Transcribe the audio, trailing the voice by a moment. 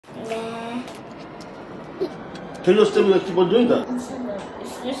Can you just tell me to keep on doing that?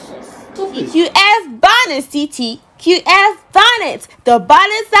 QS Bonnets, TT. QS Bonnets. The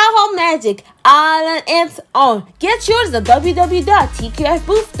Bonnets at Home Magic. All on its own. Get yours at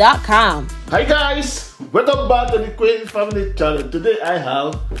www.tqfbooth.com. Hi guys, welcome back to the Queen Family Channel. Today I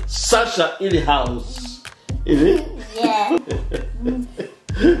have Sasha in the house. Is it? Yeah.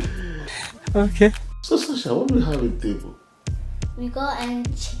 Okay. So Sasha, what do we have on the table? We got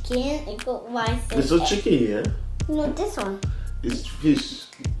chicken, we got rice. There's no chicken here. No, this one. It's fish.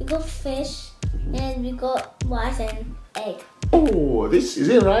 We got fish, and we got rice and egg. Oh, this is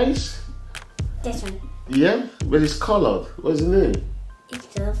it rice? This one. Yeah, but it's colored. What's the name? It's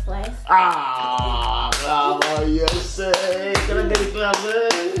JOLLOF rice. Ah, bravo, yes, can I get a clap,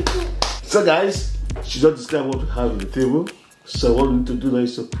 So guys, she just described what we have on the table. So what we need to do now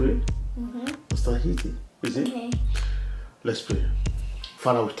is to pray. And start eating. Is it? Okay. Let's pray.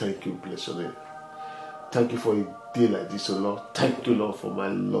 Father, we thank you, bless your name. Thank you for a day like this, oh Lord. Thank you, Lord, for my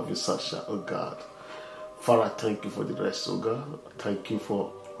loving Sasha, oh God. Father, thank you for the rest, oh God. Thank you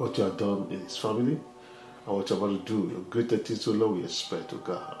for what you have done in his family and what you're about to do. Your greater things, oh Lord, we expect, oh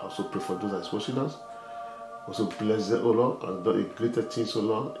God. I also pray for those that is watching us. Also bless them, oh Lord, and do greater things, oh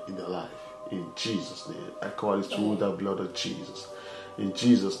Lord, in their life. In Jesus' name. I call it through the blood of Jesus. In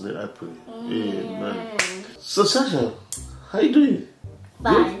Jesus' name I pray. Amen. So Sasha, how you doing?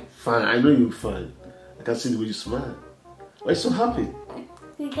 Fine. Good? Fine. I know you're fine. I can see the way you smile. Why are you so happy?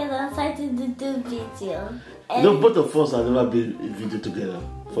 Because I'm excited to do video. You know, both of us have never been in video together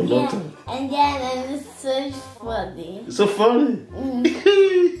for a long time. And it's so funny. It's so funny.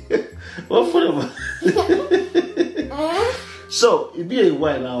 What fun about it? So, it be a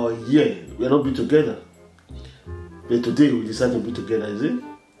while now, a year, we're not be together. But today we decided to be together, is it?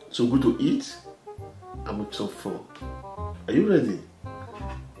 So we're going to eat and with some fun. Are you ready?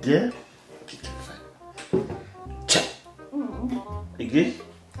 Yeah? Check. Again?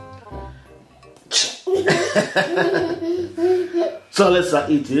 So let's start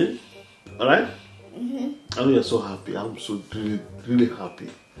eating. Alright? I know you're so happy. I'm so really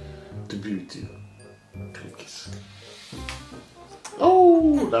happy to be with you. Thank you.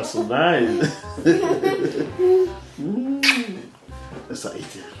 Oh, that's so nice. Let's start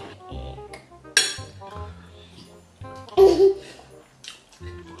eating.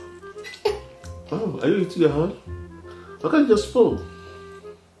 Oh, are you eating your hand? How can you use a spoon?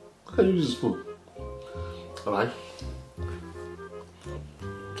 How can you use a spoon? Alright.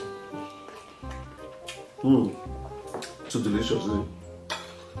 So delicious, isn't it?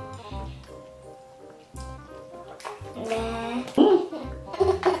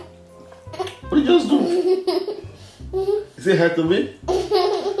 What did you just do? Say hi to me.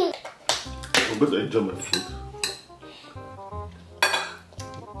 I'm going to enjoy my food.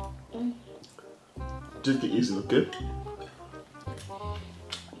 Take it easy, okay?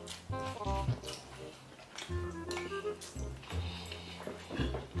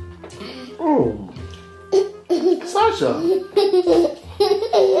 Oh, Sasha,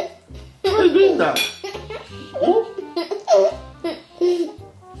 why are you doing that?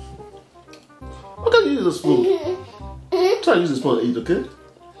 Why can't you use a spoon? Try to use a spoon and eat, okay?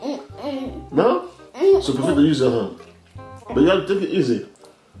 No? So prefer to use your hand. But you have to take it easy.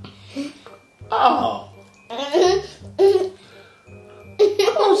 Oh.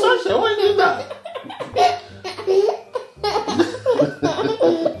 Oh, Sasha, why are you doing that?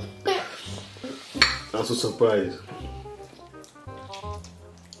 I'm so surprised.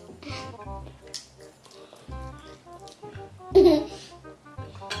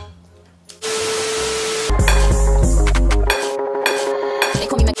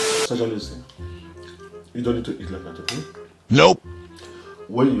 Sasha, listen. You don't need to eat like that, okay? Nope.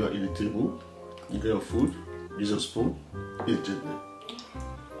 When you are in the table, you get your food, use a spoon, eat gently.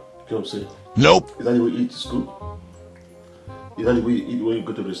 You know what I'm saying? Nope. Is that the way you eat in school? Is that the way you eat when you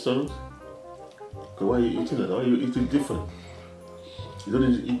go to the restaurant? Okay, why are you eating that? Why are you eating different? You don't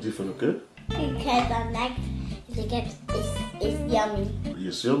need to eat different, okay? Because I like it's yummy.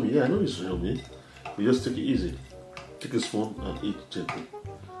 It's yummy, yeah, I know it's yummy. But just take it easy. Take a spoon and eat gently.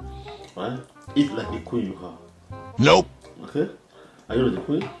 Right? Eat like a queen you have. Nope. Okay? Are you not the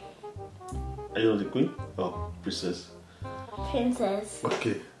queen? Are you not the queen? Oh, princess. Princess.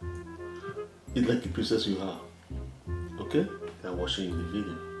 Okay. Eat like the princess you have. Okay? They're watching you in the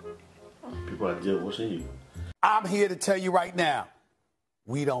video. People are there watching you. I'm here to tell you right now,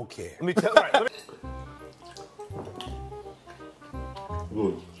 we don't care. Let me tell you. Right,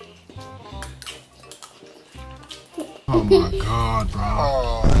 Good. Oh my God, bro.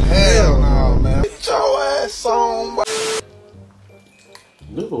 Oh, hell no, man. Get your ass on.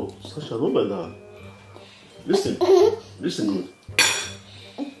 No, Sasha, not like that. Listen. Listen good.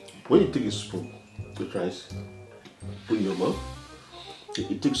 When you take a spoon with rice, put in your mouth,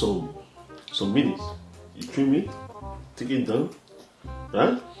 it takes some minutes. You trim it, take it down,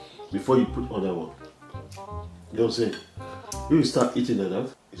 right? Before you put other one. You know what I'm saying? If you start eating like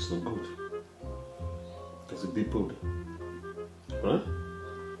that, it's not good. It's a big problem. Right?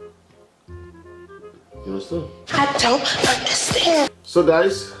 You understand? I don't understand. So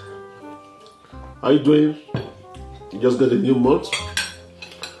guys, how you doing? You just got a new month.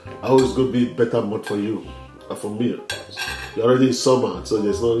 I hope it's going to be a better month for you and for me. You're already in summer, so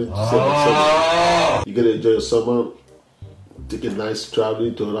there's no need to say summer. You gotta enjoy your summer. Take a nice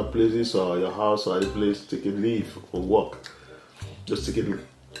traveling to other places or your house or any place. Take a leave or walk. Just take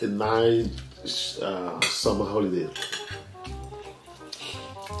a nice summer holiday.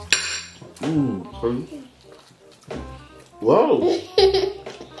 Sorry. Wow.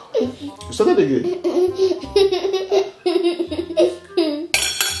 You started again.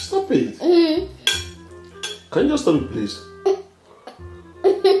 Stop it. Can you just stop it, please?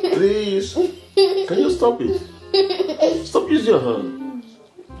 Please. Can you stop it? Stop using your hand.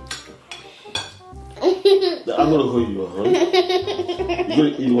 I'm gonna hold your hand. You're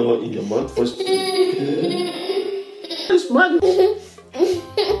gonna eat one in your mouth first. It's mad.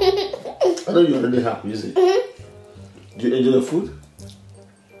 I know you're already happy, is it? Do you enjoy the food?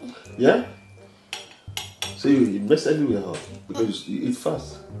 Yeah? So you mess everywhere up because you eat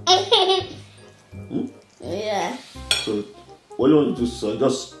fast. Yeah. So what you want to do is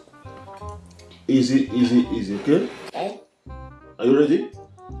just easy, okay? Okay. Are you ready?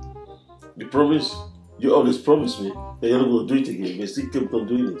 You promise? You always promise me that you're not going to do it again, but still keep on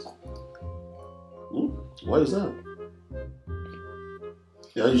doing it. Why is that?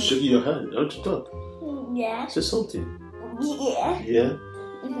 Yeah, you're shaking your hand. You want to talk? Yeah. Say something. Yeah. Yeah?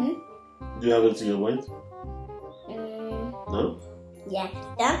 Do you have anything in your mind? No? Yeah.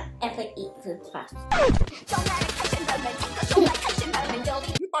 Don't ever eat food fast.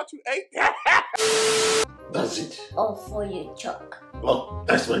 You thought you ate that? That's it. Or for you choke. Oh,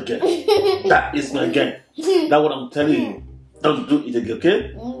 that's my game. That is my game. That's what I'm telling you. Don't do it again,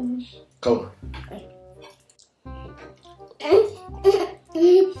 okay? Come on.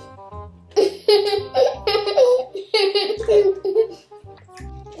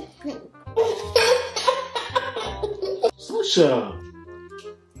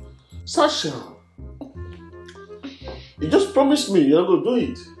 Sasha, you just promised me you're not going to do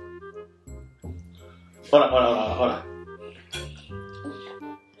it. Alright.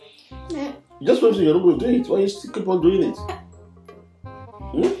 You just promised me you're not going to do it. Why you still keep on doing it?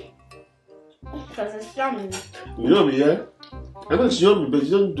 Because it's yummy. Yummy, yeah? I know it's yummy, but you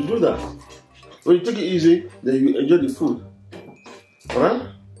don't do that. When you take it easy, then you enjoy the food. Alright?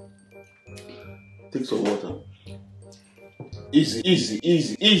 Take some water.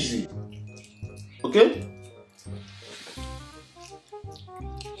 Easy. Okay?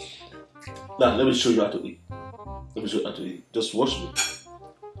 Now, let me show you how to eat. Just watch me.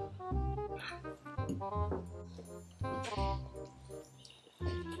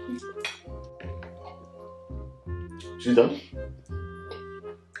 See that?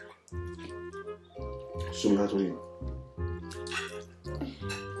 Show me how to eat.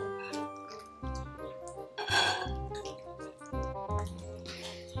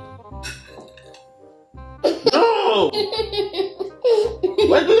 No!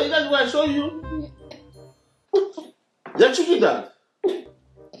 Why do you that? Why I show you? You're choosing that.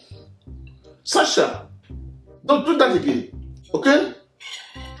 Sasha, don't do that again. Okay?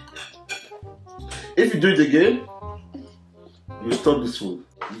 If you do it again, you stop this food.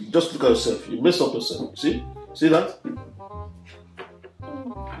 You just look at yourself. You mess up yourself. See? See that?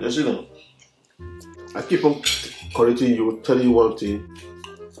 You see that? I keep on correcting you, telling you one thing.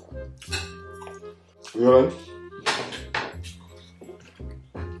 You alright?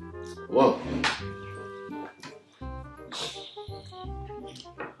 Wow.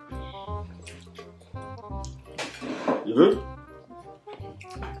 You good?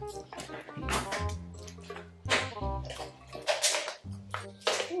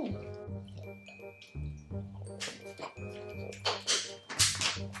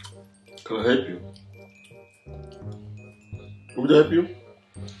 Can I help you? Would I help you?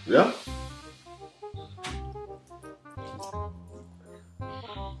 Yeah?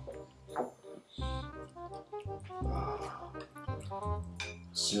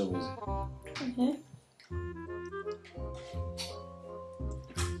 It's amazing.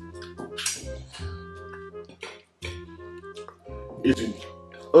 Eating.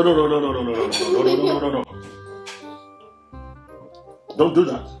 Oh no. Don't do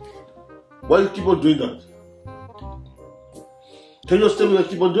that. Why you keep on doing that? Can you just tell me I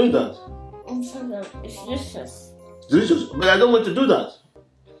keep on doing that? It's useless. Delicious, but I don't want to do that.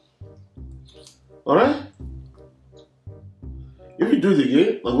 Alright? If you do it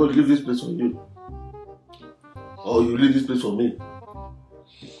again, I'm going to leave this place for you. Or you leave this place for me.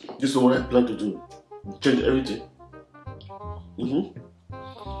 This is what I plan to do. Change everything.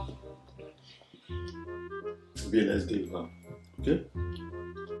 Be a nice day, huh? Okay?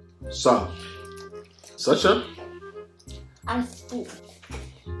 So, Sasha? I'm full.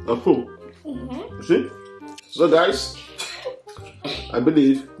 I'm full. You see? So guys, I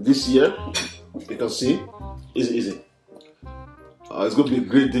believe this year, you can see, is easy. It's going to be a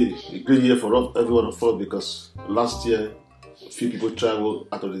great day, a great year for every one of us, because last year, a few people traveled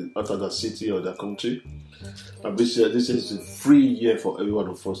out of the city or the country. And this year is a free year for every one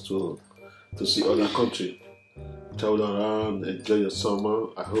of us to see other country. Travel around, enjoy your summer.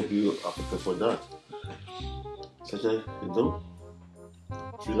 I hope you are prepared for that. Sasha, you know?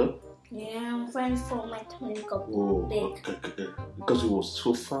 You know? Yeah, I'm ready for my twin got big. Okay. Because it was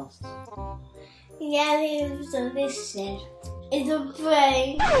so fast. Yeah, it was delicious. It's a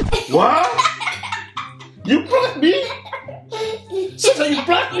brain. What? You pranked me? Sasha, you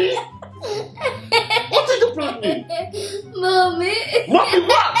pranked me? What did you prank me? Mommy. Mommy,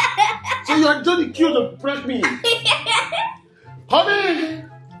 what? So you are Johnny Q to prank me? Honey!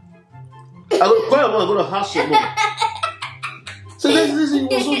 I'm going to call your mom, I'm going to ask your mom. So listen,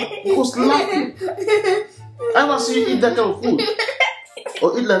 he was laughing. I never see you eat that kind of food.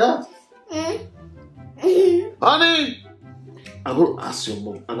 Or eat like that. Honey! I'm going to ask your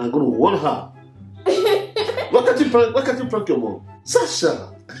mom and I'm going to warn her. Why can't you prank your mom?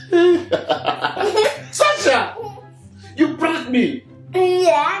 Sasha! Sasha! You pranked me!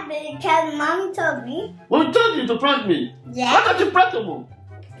 Yeah, because Mom told me. Mom told you to prank me? Yeah. Why can't you prank your mom?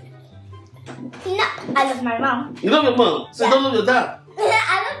 No, I love my mom. You love your mom, so you don't love your dad.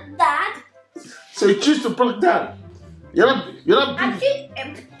 I love Dad. So you choose to prank dad. You're not I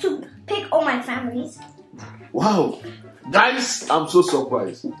choose to pick all my families. Wow. Guys, I'm so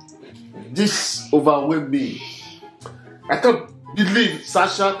surprised. This overwhelmed me. I can't believe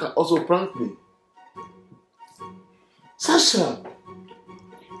Sasha can also prank me. Sasha!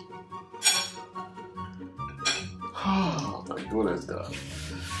 Oh my goodness, God.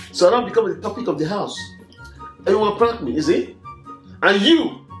 So now become the topic of the house. Everyone prank me, is it? And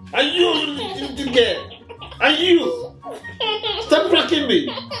you little girl, and you, stop pranking me.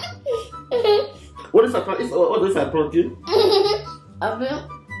 What if I prank you? Abby,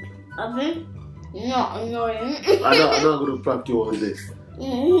 not annoying. I know I'm going to prank you one day.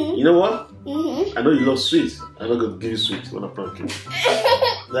 You know what? I know you love sweets. I'm not going to give you sweets when I prank you.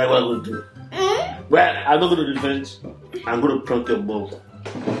 That's what I'm going to do. Well, I'm not going to revenge. I'm going to prank your mom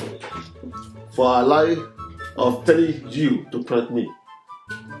for a lie of telling you to prank me.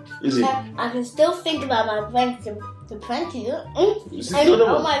 Is it? I can still think about my friends to prank you. And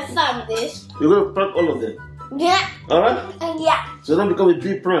all my families. You're going to prank all of them? Yeah. Alright? Yeah. So don't become a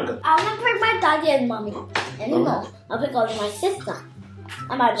big pranker. I won't prank my daddy and mommy anymore. I'll pick on my sister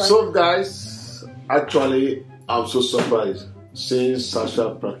and my brother. So guys, actually, I'm so surprised seeing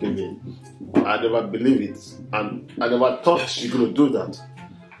Sasha pranking me. I never believed it, and I never thought she's going to do that.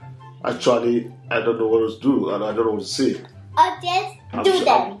 Actually, I don't know what to do, and I don't know what to say. I'll just do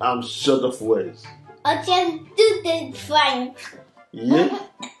them. I'm short of words. I'll just do the prank. Yeah?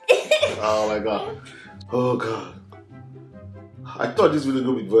 Oh my God. Oh God. I thought this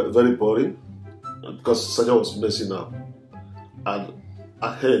video would be very boring because Sasha was messing up. And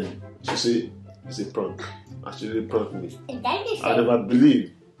at home, she said it's a prank. And she really pranked me. I never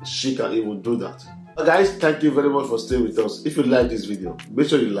believed she can even do that. Guys, thank you very much for staying with us. If you like this video, make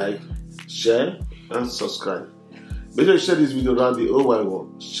sure you like, share, and subscribe. Make sure you share this video around the whole wide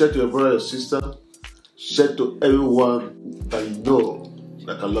world. Share to your brother, your sister. Share to everyone that you know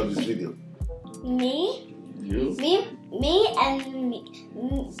that can love this video. Me? You? Me and me.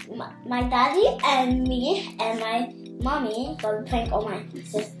 My daddy and me and my mommy gonna prank all my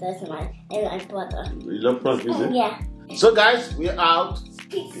sisters and my brother. You love prank, is it? Yeah. So guys, we're out.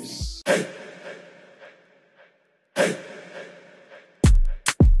 Peace. Hey.